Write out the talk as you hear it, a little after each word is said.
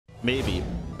Maybe.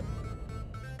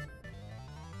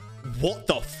 What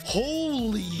the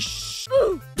holy sh...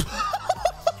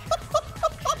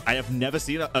 I have never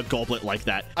seen a goblet like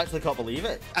that. I actually can't believe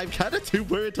it. I'm kind of too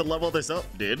worried to level this up,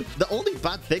 dude. The only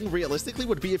bad thing, realistically,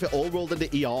 would be if it all rolled into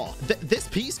ER. This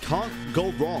piece can't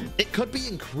go wrong. It could be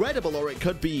incredible or it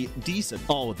could be decent.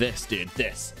 Oh, this, dude.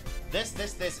 This.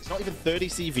 It's not even 30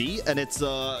 CV, and it's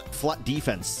flat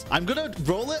defense. I'm gonna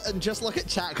roll it and just look at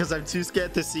chat because I'm too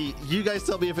scared to see. You guys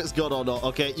tell me if it's good or not,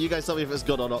 okay? You guys tell me if it's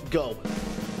good or not. Go.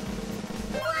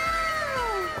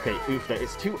 Okay, oof,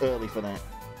 it's too early for that.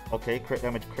 Okay, crit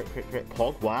damage, crit.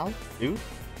 Pog, wow. Oof.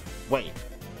 Wait.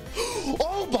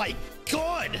 Oh my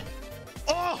god!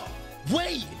 Oh,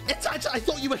 wait! It's actually, I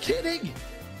thought you were kidding!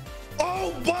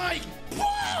 Oh my!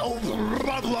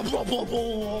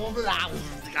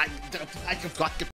 I